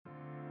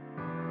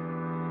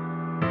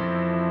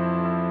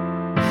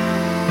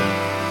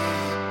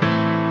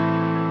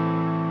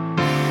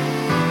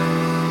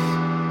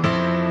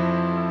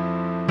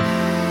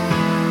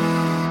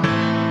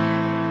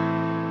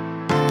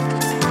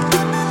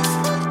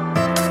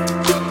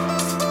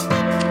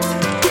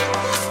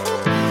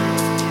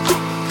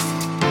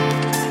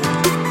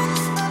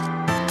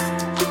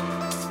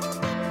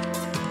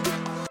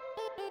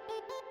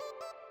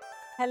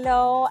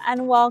Hello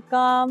and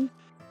welcome.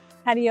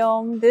 Hari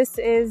Om. This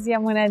is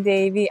Yamuna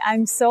Devi.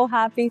 I'm so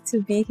happy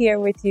to be here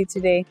with you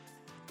today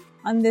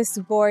on this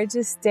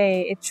gorgeous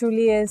day. It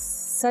truly is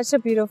such a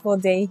beautiful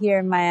day here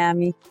in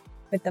Miami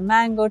with the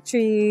mango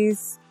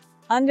trees,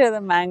 under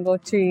the mango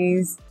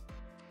trees,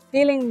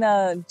 feeling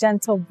the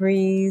gentle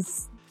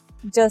breeze,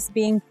 just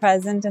being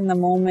present in the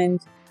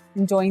moment,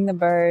 enjoying the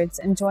birds,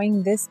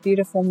 enjoying this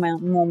beautiful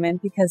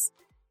moment, because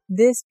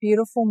this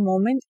beautiful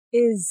moment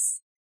is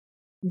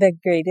the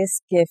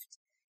greatest gift.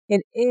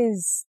 It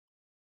is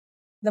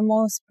the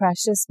most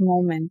precious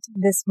moment,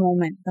 this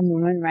moment, the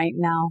moment right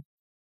now.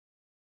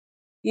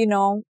 You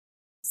know,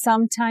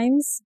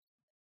 sometimes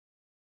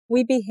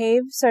we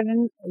behave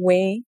certain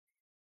way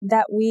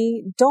that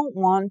we don't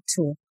want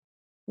to.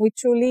 We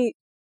truly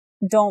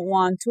don't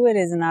want to. It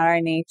is not our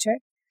nature.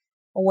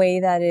 A way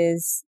that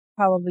is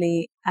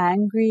probably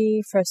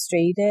angry,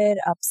 frustrated,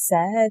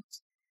 upset.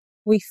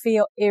 We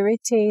feel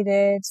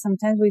irritated.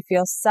 Sometimes we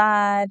feel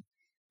sad.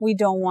 We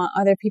don't want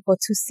other people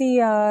to see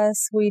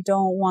us. We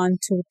don't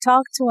want to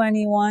talk to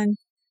anyone.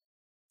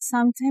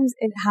 Sometimes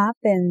it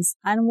happens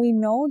and we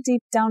know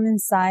deep down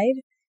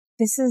inside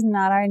this is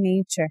not our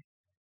nature,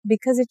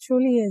 because it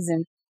truly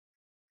isn't.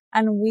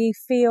 And we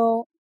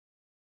feel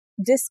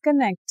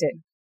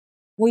disconnected.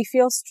 We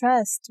feel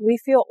stressed. We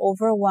feel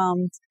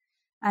overwhelmed,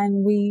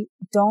 and we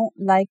don't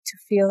like to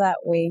feel that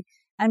way.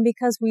 And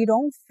because we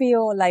don't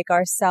feel like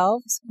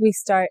ourselves, we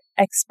start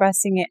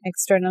expressing it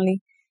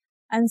externally.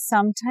 And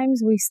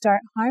sometimes we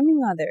start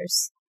harming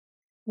others.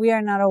 We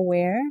are not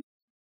aware,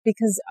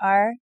 because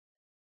our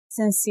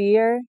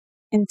sincere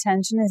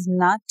intention is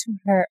not to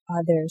hurt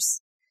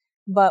others,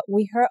 but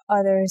we hurt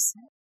others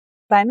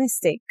by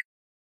mistake,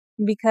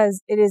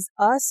 because it is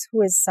us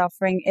who is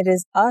suffering. It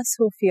is us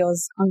who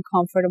feels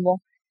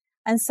uncomfortable,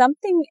 and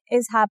something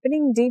is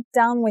happening deep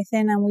down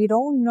within and we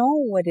don't know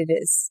what it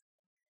is.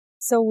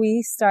 So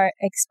we start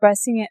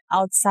expressing it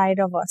outside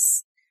of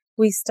us.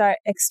 We start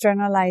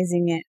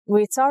externalizing it.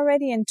 It's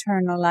already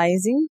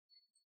internalizing,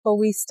 but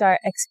we start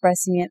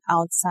expressing it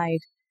outside.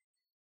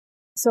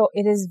 So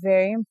it is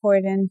very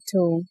important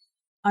to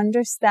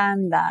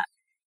understand that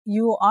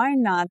you are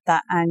not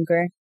that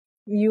anger.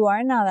 You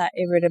are not that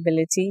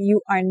irritability.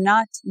 You are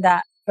not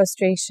that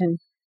frustration,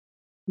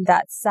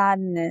 that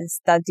sadness,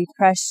 that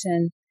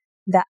depression,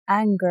 that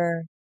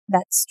anger,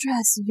 that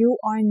stress. You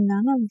are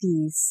none of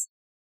these.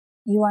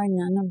 You are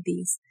none of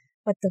these.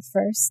 But the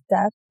first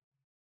step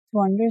to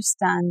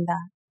understand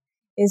that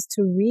is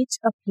to reach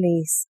a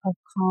place of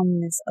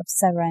calmness, of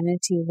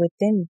serenity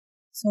within,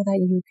 so that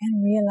you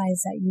can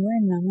realize that you are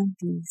none of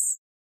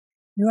these.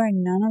 You are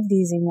none of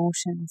these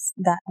emotions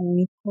that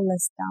only pull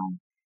us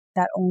down,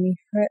 that only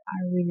hurt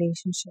our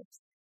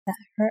relationships, that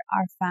hurt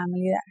our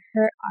family, that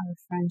hurt our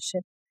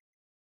friendship.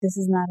 This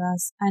is not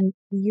us. And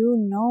you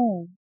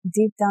know,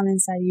 deep down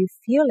inside, you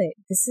feel it.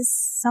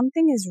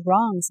 Something is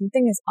wrong,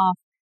 something is off.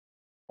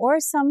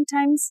 Or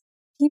sometimes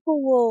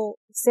people will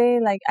say,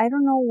 like, I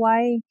don't know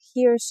why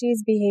he or she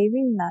is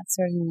behaving that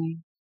certain way.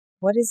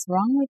 What is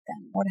wrong with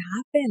them? What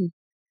happened?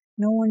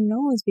 No one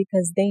knows,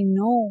 because they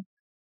know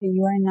that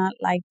you are not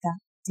like that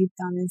deep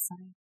down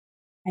inside.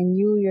 And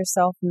you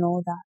yourself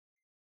know that.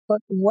 But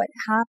what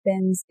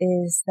happens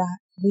is that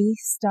we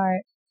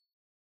start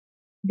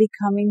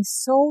becoming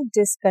so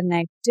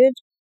disconnected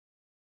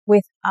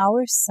with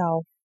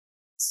ourselves,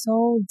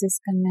 so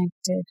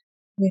disconnected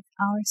with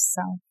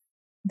ourselves,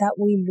 that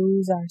we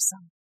lose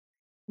ourselves.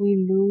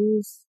 We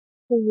lose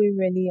who we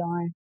really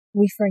are.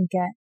 We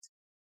forget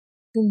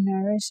to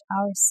nourish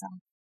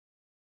ourselves.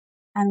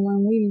 And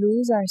when we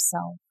lose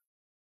ourselves,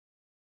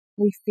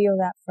 we feel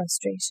that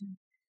frustration.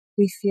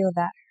 We feel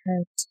that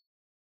hurt.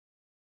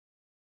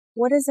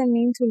 What does it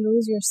mean to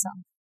lose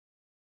yourself?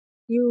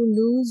 You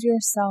lose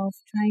yourself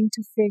trying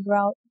to figure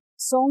out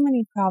so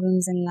many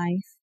problems in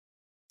life,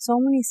 so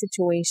many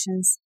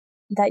situations,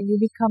 that you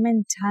become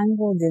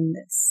entangled in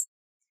this.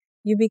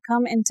 You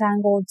become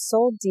entangled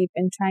so deep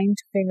in trying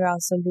to figure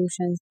out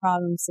solutions,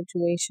 problems,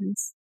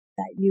 situations,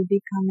 that you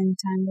become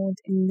entangled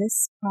in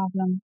this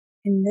problem,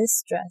 in this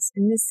stress,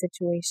 in this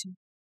situation.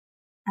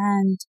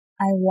 And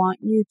I want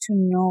you to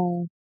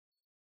know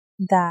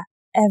that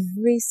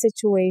every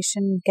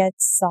situation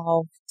gets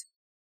solved,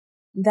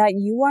 that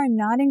you are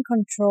not in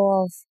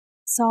control of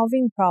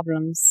solving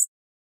problems.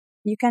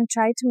 You can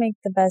try to make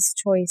the best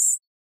choice,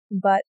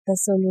 but the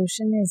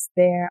solution is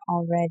there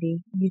already.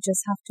 You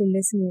just have to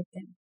listen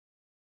within.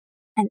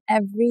 And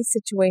every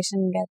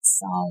situation gets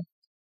solved.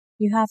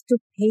 You have to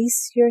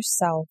pace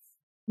yourself.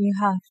 You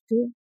have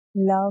to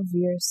love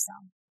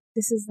yourself.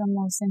 This is the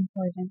most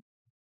important.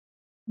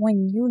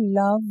 When you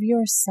love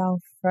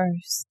yourself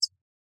first,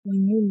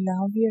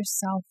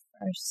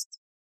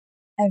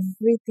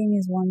 everything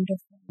is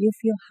wonderful. You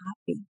feel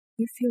happy.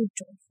 You feel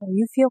joyful.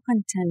 You feel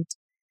content.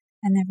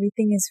 And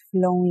everything is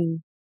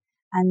flowing.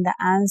 And the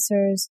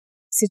answers,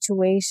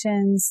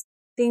 situations,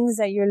 things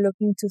that you're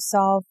looking to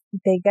solve,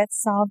 they get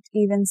solved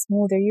even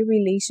smoother. Your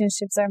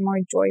relationships are more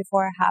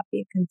joyful,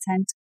 happy,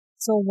 content.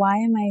 So why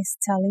am I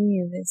telling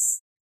you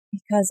this?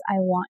 Because I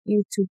want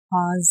you to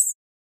pause.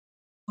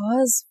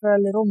 Pause for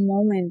a little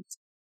moment.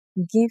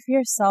 Give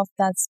yourself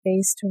that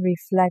space to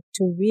reflect,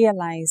 to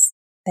realize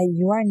that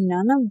you are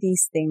none of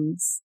these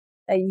things,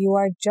 that you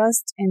are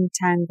just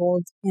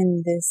entangled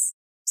in this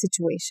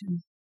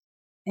situation,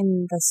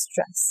 in the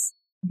stress,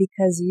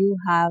 because you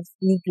have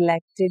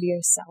neglected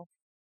yourself.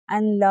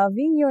 And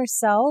loving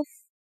yourself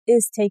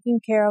is taking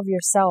care of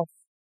yourself,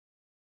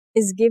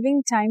 is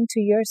giving time to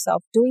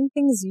yourself, doing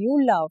things you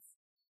love.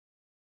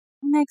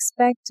 Don't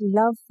expect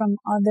love from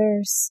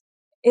others.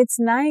 It's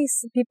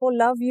nice. People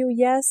love you.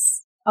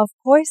 Yes, of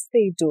course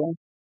they do.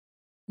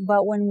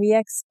 But when we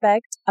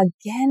expect,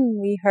 again,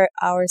 we hurt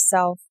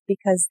ourselves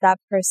because that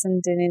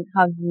person didn't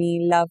hug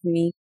me, love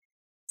me,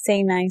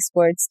 say nice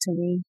words to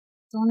me.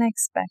 Don't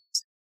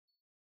expect.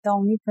 The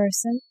only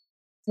person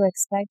to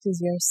expect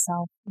is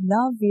yourself.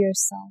 Love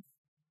yourself.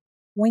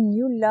 When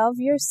you love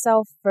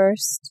yourself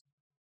first,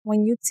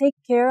 when you take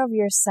care of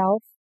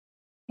yourself,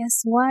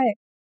 guess what?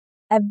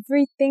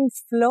 Everything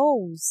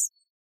flows.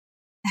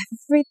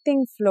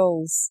 Everything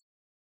flows.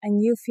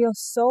 And you feel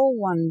so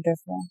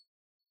wonderful.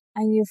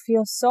 And you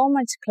feel so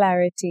much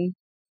clarity.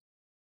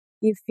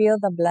 You feel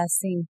the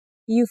blessing.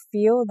 You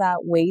feel that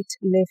weight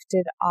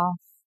lifted off.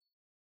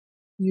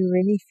 You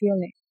really feel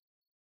it.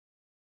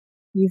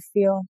 You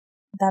feel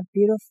that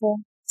beautiful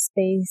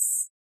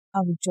space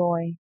of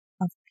joy,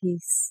 of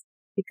peace.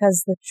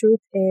 Because the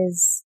truth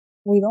is,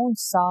 we don't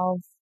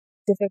solve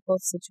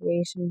difficult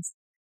situations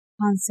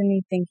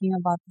constantly thinking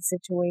about the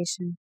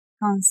situation,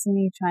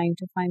 constantly trying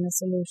to find a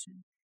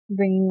solution,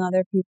 bringing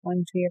other people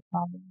into your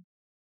problem.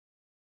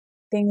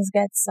 Things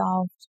get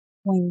solved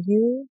when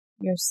you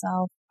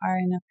yourself are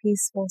in a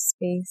peaceful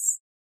space,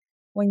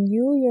 when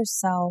you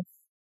yourself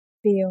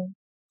feel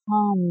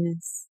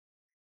calmness,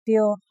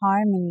 feel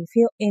harmony,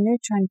 feel inner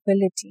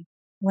tranquility.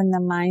 When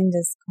the mind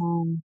is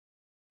calm,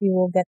 you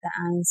will get the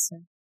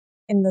answer.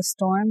 In the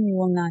storm, you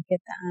will not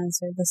get the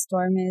answer. The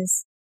storm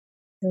is,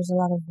 there's a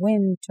lot of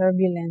wind,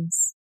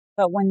 turbulence.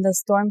 But when the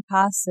storm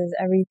passes,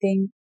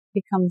 everything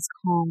becomes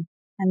calm.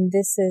 And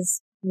this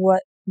is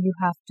what you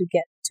have to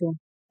get to,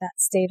 that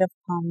state of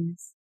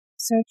calmness.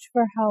 Search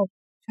for help.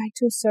 Try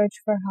to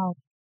search for help.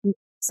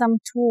 Some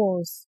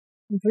tools,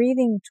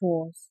 breathing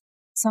tools,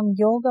 some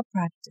yoga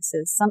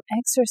practices, some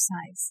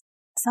exercise,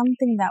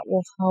 something that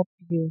will help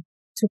you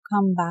to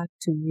come back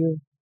to you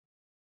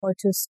or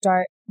to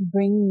start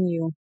bringing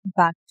you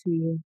back to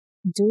you.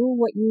 Do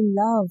what you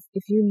love.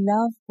 If you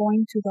love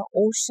going to the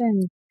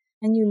ocean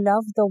and you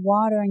love the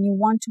water and you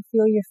want to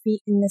feel your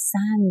feet in the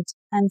sand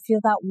and feel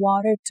that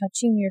water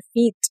touching your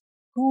feet,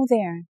 go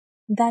there.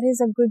 That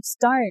is a good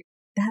start.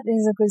 That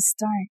is a good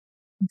start.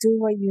 Do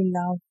what you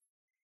love.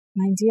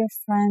 My dear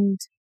friend,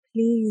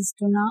 please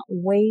do not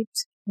wait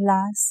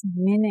last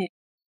minute.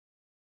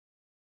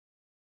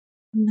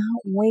 Do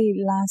not wait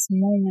last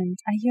moment.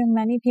 I hear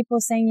many people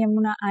saying,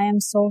 Yamuna, I am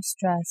so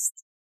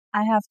stressed.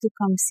 I have to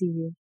come see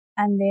you.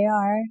 And they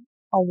are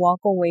a walk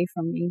away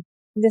from me.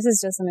 This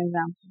is just an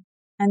example.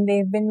 And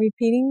they've been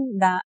repeating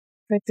that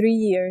for 3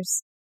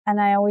 years.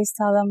 And I always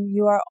tell them,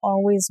 you are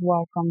always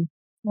welcome.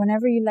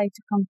 Whenever you like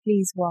to come,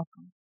 please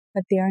welcome.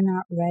 But they are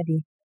not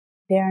ready.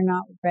 They are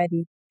not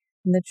ready.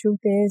 And the truth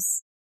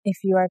is, if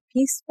you are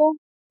peaceful,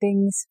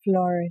 things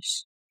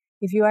flourish.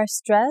 If you are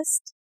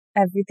stressed,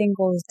 everything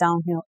goes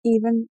downhill.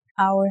 Even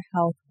our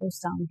health goes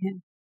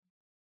downhill.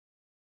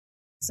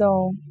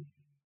 So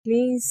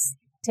please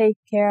take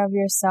care of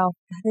yourself.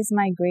 That is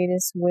my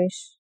greatest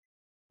wish.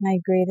 My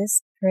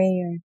greatest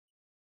prayer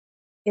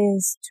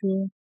is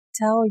to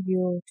tell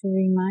you, to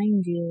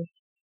remind you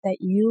that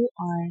you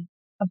are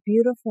a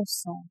beautiful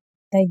soul,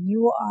 that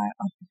you are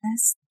a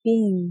blessed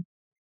being,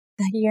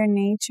 that your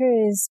nature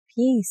is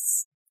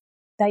peace,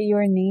 that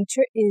your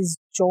nature is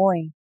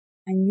joy,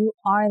 and you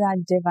are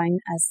that divine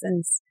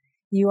essence.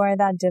 You are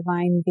that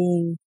divine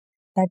being,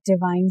 that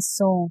divine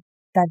soul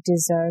that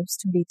deserves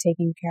to be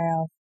taken care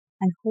of.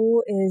 And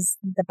who is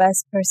the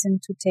best person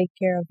to take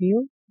care of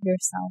you?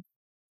 Yourself.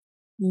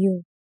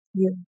 You.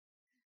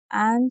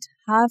 And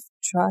have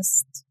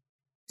trust.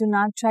 Do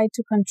not try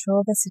to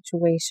control the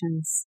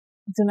situations.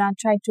 Do not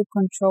try to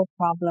control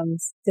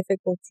problems,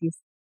 difficulties.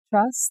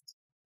 Trust,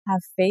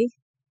 have faith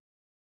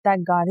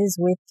that God is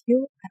with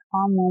you at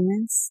all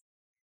moments,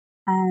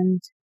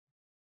 and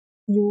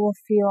you will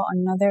feel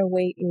another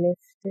weight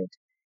lifted,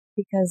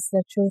 because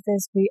the truth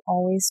is we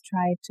always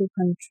try to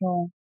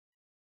control,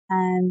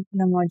 and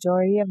the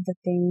majority of the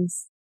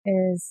things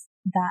is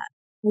that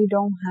we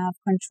don't have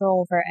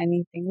control over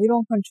anything. We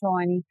don't control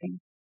anything.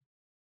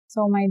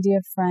 So my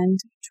dear friend,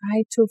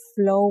 try to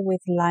flow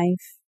with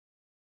life.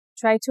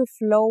 Try to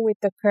flow with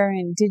the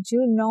current. Did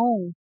you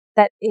know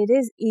that it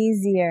is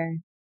easier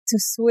to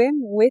swim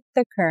with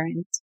the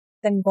current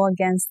than go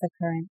against the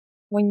current?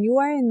 When you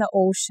are in the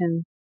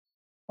ocean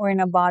or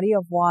in a body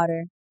of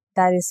water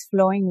that is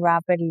flowing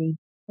rapidly,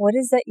 what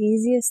is the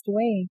easiest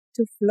way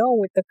to flow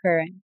with the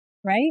current,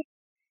 right?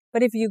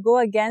 But if you go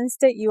against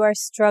it, you are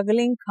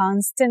struggling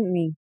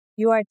constantly.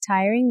 You are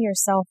tiring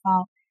yourself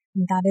out.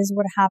 And that is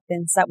what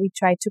happens, that we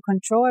try to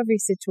control every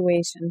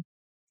situation.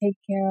 Take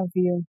care of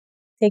you.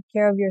 Take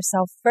care of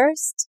yourself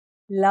first.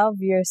 love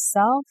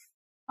yourself,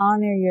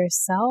 honor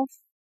yourself,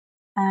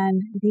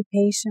 and be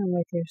patient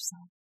with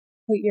yourself.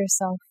 Put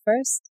yourself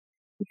first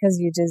because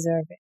you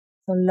deserve it.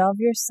 So love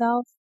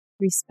yourself,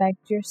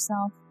 respect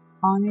yourself,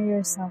 honor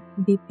yourself,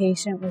 be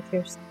patient with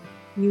yourself.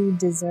 You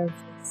deserve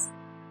this.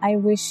 I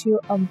wish you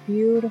a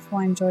beautiful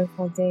and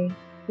joyful day.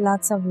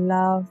 Lots of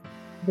love,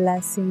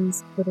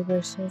 blessings, good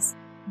wishes.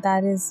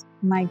 That is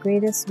my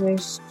greatest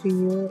wish to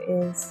you,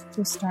 is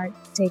to start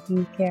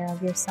taking care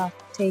of yourself.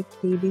 Take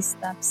baby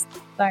steps.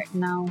 Start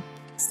now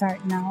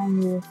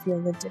and you will feel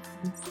the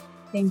difference.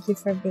 Thank you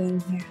for being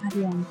here.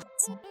 Hari Om.